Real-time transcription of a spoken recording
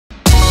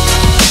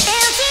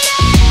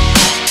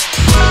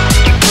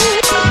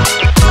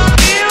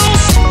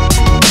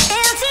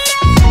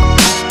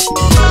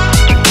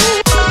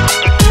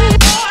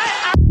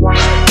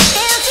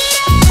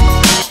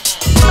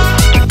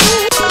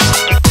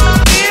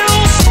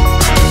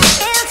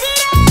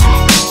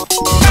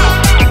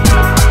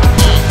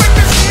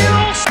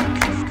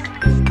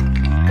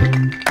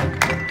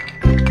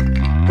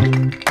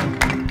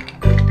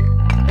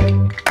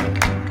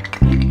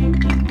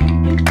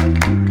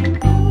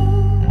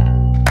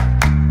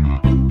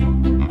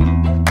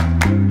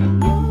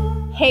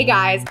Hey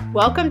guys,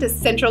 welcome to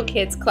Central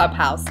Kids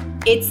Clubhouse.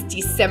 It's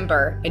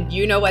December, and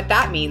you know what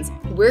that means.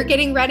 We're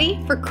getting ready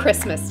for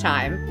Christmas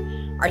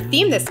time. Our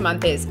theme this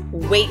month is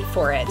Wait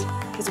for It,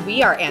 because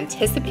we are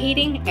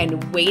anticipating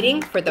and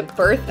waiting for the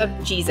birth of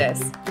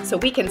Jesus so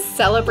we can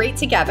celebrate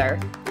together.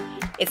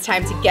 It's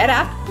time to get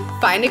up,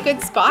 find a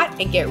good spot,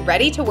 and get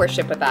ready to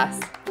worship with us.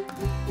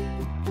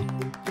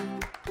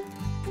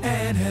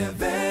 And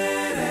heaven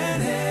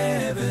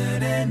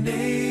and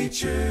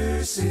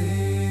nature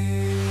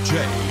sing. J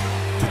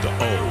to the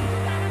O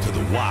to the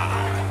Y.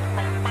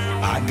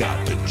 I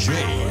got the J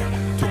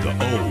to the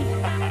O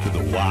to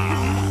the Y.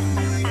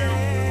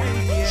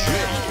 J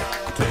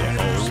to the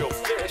O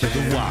to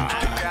the Y.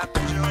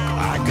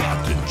 I got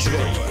the J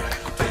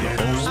to the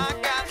O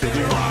to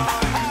the Y.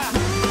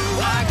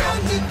 I got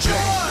the J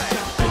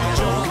to the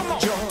O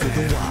to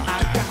the Y.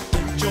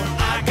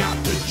 I got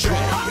the J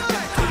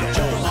to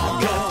the O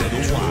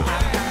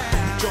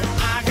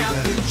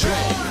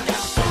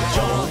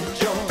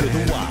to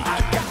the Y. I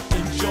got the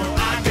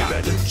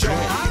J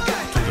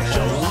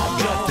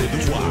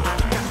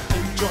to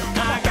the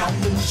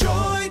Y.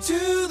 Joy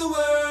to the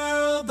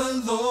world, the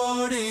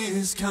Lord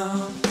is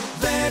come.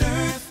 Let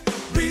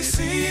earth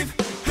receive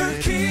her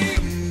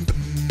King.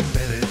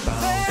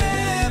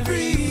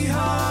 Every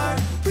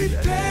heart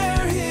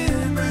prepare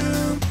him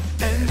room.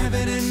 And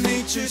heaven and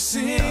nature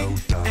sing.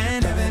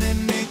 And heaven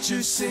and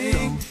nature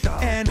sing.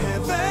 And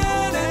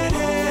heaven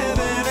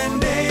and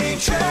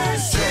nature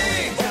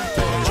sing.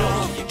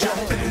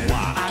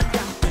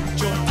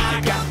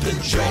 I got the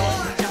joy.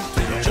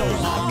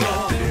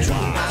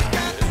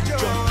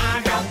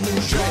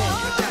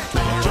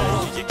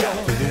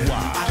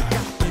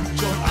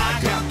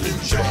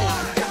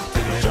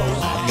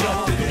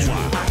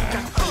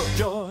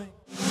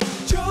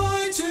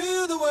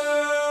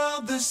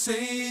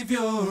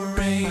 Savior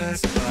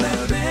reigns.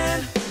 Let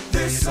men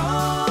their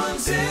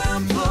songs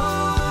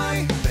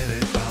employ.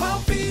 While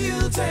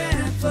fields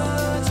and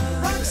floods,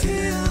 rocks,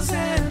 hills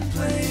and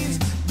plains,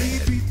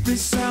 repeat the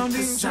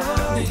sounding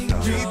joy.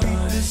 Repeat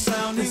the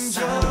sounding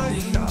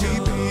joy.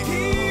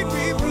 Repeat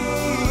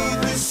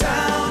the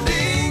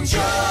sounding joy.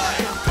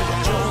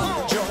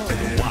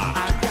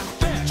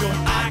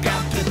 I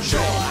got the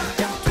joy.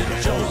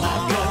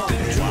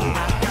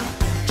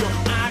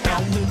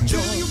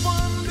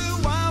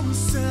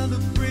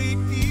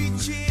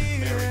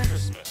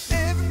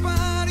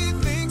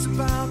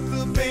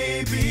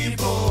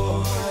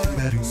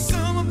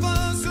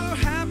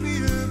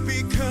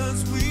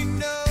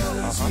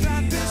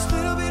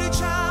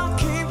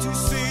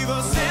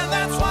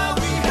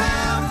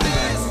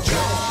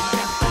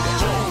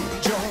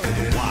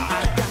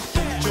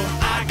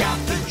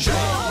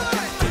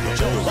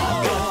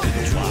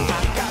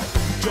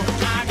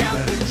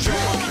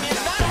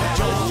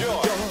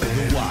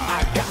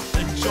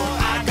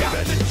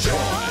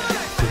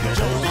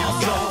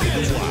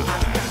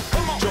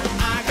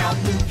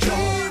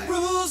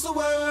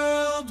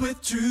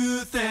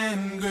 Truth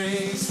and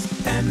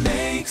grace, and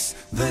makes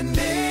the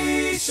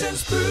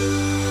nations prove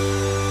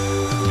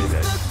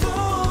the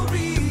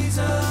glories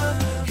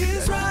of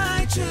his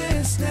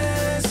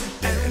righteousness,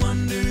 and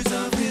wonders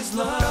of his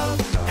love,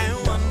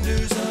 and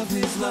wonders of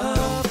his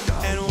love,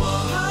 and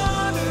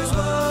wonders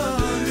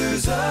of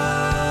his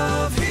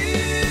love.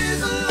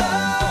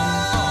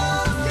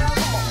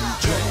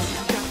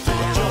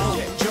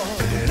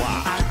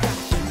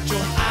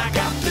 I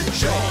got the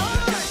joy.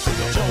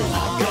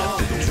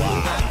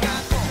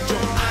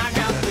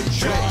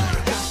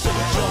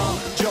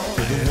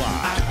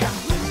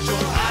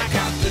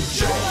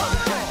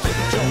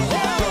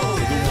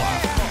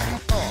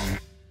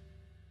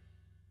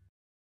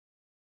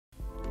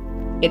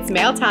 It's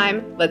mail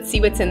time. Let's see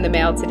what's in the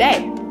mail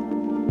today.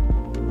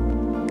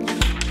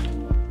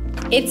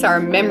 It's our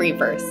memory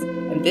verse,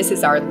 and this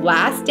is our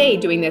last day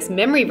doing this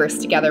memory verse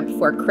together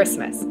before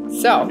Christmas.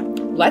 So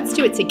let's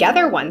do it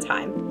together one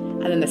time,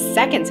 and then the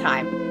second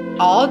time,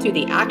 I'll do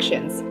the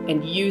actions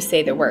and you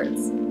say the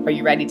words. Are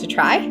you ready to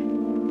try?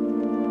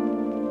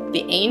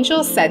 The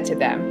angel said to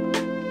them,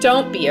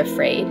 "Don't be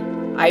afraid.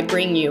 I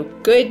bring you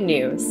good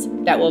news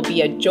that will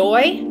be a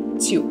joy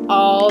to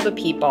all the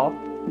people."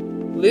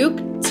 Luke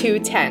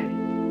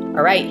 2:10.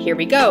 All right, here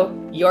we go.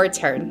 Your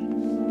turn.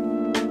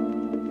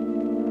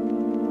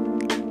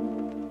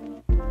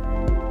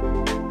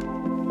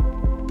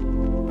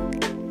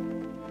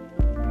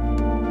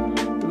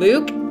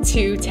 Luke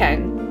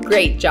 2:10.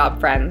 Great job,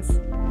 friends.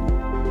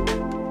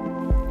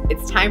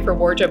 It's time for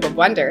Wardrobe of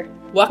Wonder.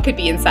 What could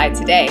be inside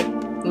today?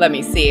 Let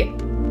me see.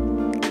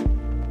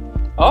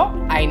 Oh,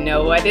 I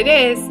know what it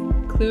is.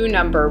 Clue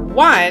number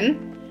 1,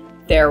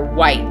 they're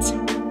white.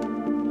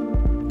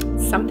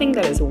 Something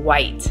that is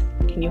white.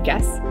 Can you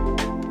guess?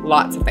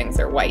 Lots of things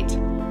are white.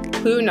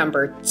 Clue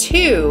number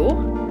 2,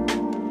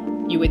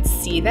 you would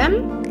see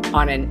them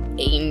on an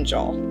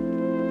angel.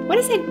 What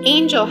does an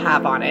angel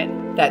have on it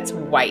that's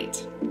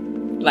white?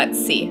 Let's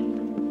see.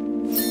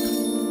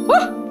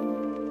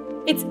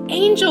 Woo! It's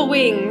angel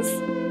wings.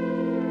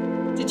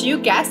 Did you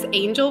guess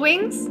angel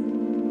wings?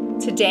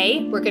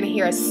 Today, we're going to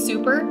hear a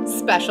super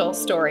special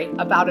story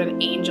about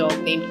an angel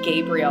named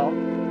Gabriel.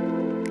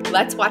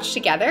 Let's watch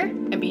together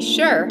and be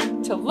sure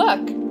to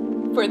look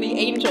for the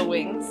angel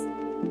wings.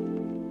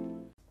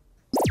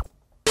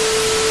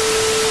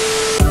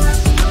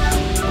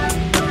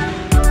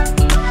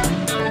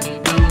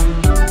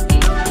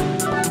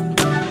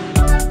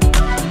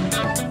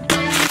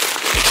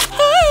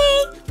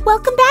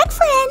 Welcome back,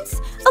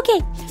 friends. Okay,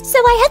 so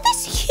I have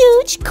this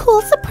huge,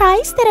 cool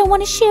surprise that I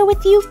want to share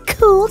with you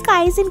cool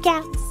guys and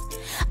gals.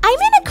 I'm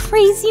in a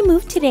crazy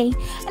mood today,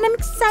 and I'm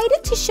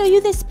excited to show you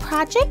this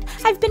project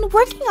I've been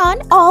working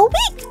on all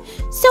week.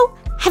 So,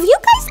 have you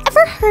guys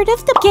ever heard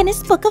of the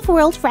Guinness Book of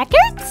World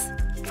Records?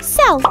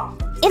 So,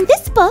 in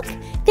this book,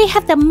 they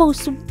have the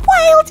most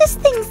wildest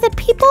things that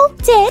people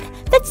did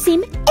that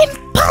seem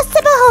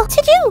impossible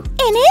to do.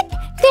 In it,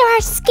 there are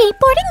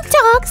skateboarding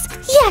dogs.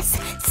 Yes,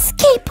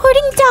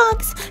 skateboarding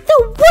dogs.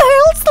 The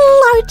world's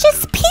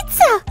largest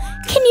pizza.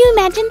 Can you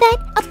imagine that?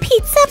 A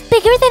pizza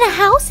bigger than a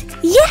house?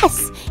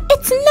 Yes,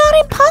 it's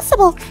not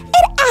impossible.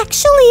 It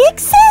actually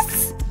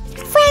exists.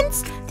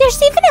 Friends,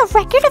 there's even a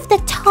record of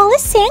the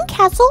tallest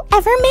sandcastle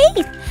ever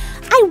made.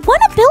 I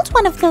want to build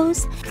one of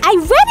those. I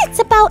read it's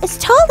about as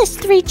tall as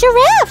 3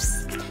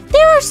 giraffes.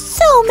 There are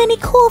so many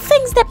cool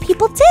things that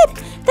people did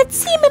that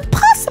seem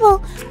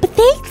impossible, but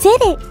they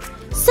did it.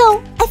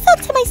 So I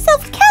thought to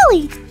myself,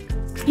 Callie,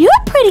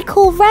 you're pretty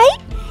cool, right?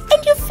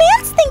 And your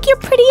fans think you're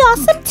pretty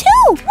awesome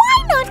too.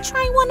 Why not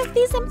try one of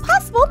these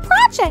impossible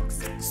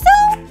projects? So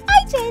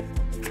I did.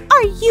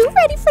 Are you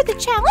ready for the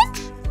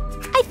challenge?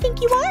 I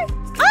think you are.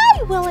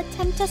 I will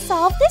attempt to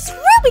solve this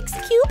Rubik's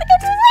Cube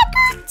in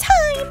record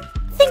time.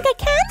 Think I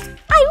can?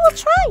 I will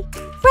try.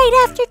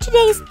 Right after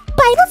today's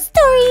Bible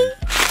story.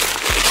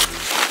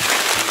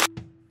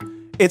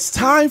 It's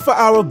time for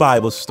our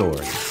Bible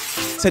story.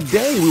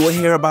 Today we will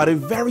hear about a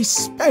very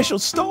special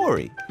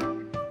story.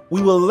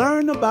 We will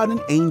learn about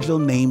an angel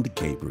named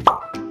Gabriel.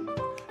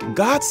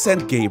 God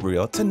sent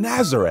Gabriel to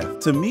Nazareth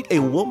to meet a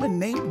woman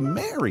named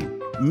Mary.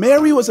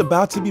 Mary was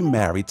about to be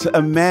married to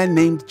a man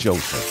named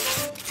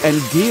Joseph.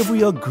 And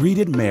Gabriel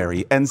greeted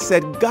Mary and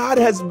said, God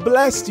has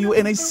blessed you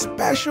in a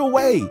special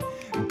way.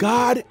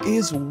 God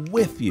is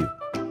with you.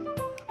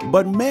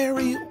 But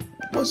Mary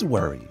was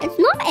worried. It's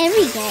not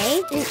every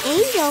day an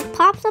angel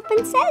pops up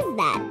and says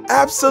that.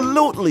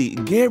 Absolutely.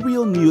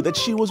 Gabriel knew that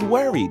she was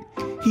worried.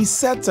 He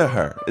said to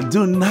her,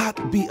 do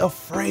not be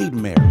afraid,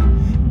 Mary.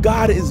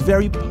 God is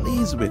very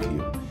pleased with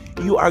you.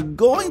 You are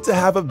going to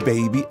have a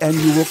baby and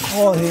you will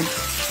call him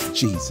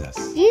Jesus.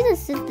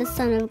 Jesus is the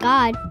Son of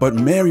God. But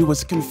Mary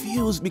was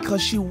confused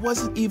because she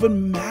wasn't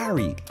even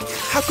married.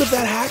 How could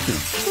that happen?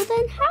 So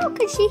then how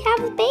could she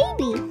have a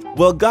baby?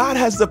 Well, God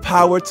has the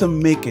power to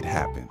make it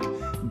happen.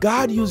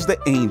 God used the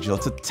angel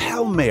to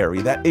tell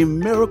Mary that a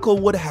miracle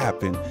would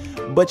happen,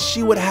 but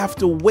she would have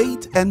to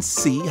wait and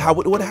see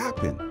how it would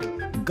happen.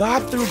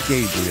 God, through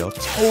Gabriel,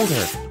 told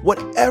her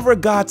whatever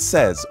God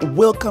says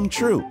will come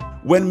true.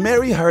 When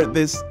Mary heard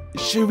this,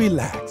 she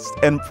relaxed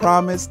and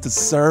promised to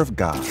serve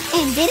God.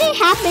 And did it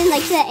happen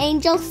like the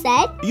angel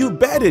said? You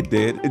bet it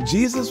did.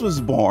 Jesus was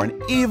born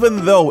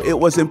even though it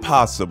was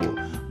impossible.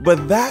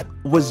 But that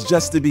was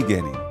just the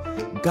beginning.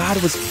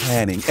 God was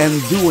planning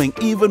and doing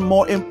even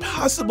more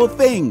impossible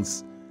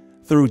things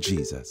through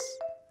Jesus.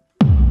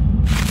 And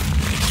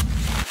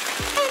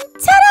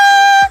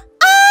ta-da!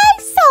 I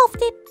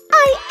solved it!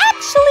 I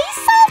actually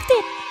solved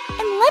it!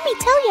 And let me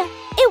tell you,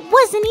 it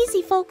wasn't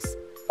easy, folks.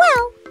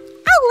 Well,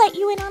 I'll let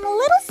you in on a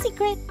little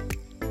secret.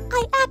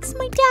 I asked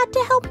my dad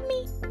to help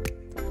me.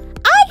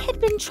 I had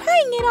been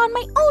trying it on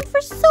my own for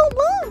so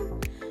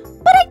long,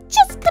 but I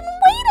just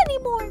couldn't wait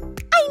anymore.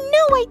 I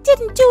know I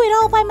didn't do it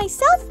all by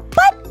myself,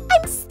 but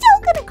I'm still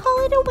gonna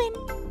call it a win.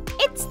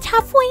 It's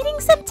tough waiting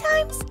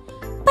sometimes,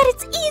 but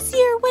it's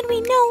easier when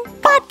we know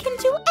God can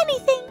do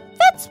anything.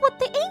 That's what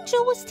the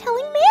angel was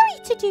telling Mary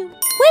to do.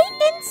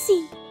 Wait and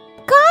see.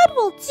 God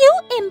will do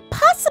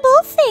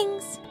impossible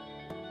things.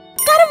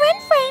 Gotta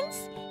run,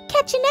 friends.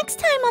 Catch you next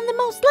time on the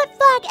most lit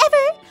vlog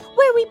ever,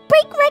 where we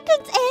break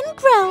records and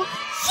grow.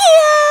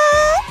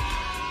 Yeah!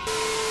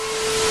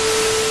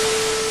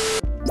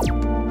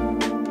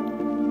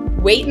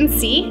 Wait and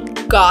see,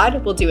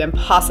 God will do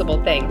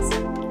impossible things.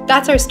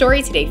 That's our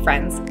story today,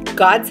 friends.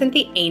 God sent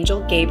the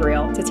angel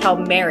Gabriel to tell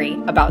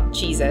Mary about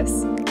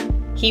Jesus.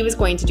 He was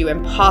going to do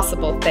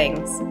impossible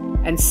things,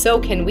 and so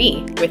can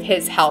we with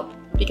his help,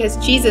 because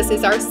Jesus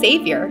is our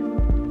Savior.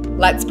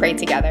 Let's pray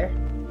together.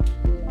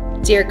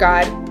 Dear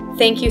God,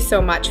 thank you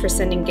so much for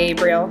sending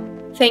Gabriel.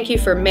 Thank you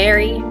for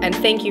Mary, and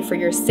thank you for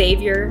your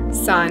Savior,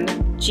 Son,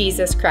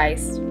 Jesus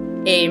Christ.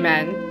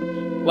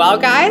 Amen. Well,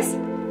 guys,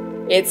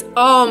 it's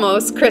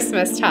almost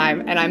Christmas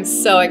time, and I'm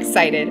so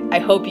excited. I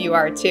hope you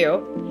are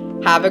too.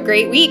 Have a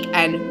great week,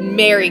 and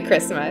Merry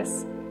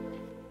Christmas.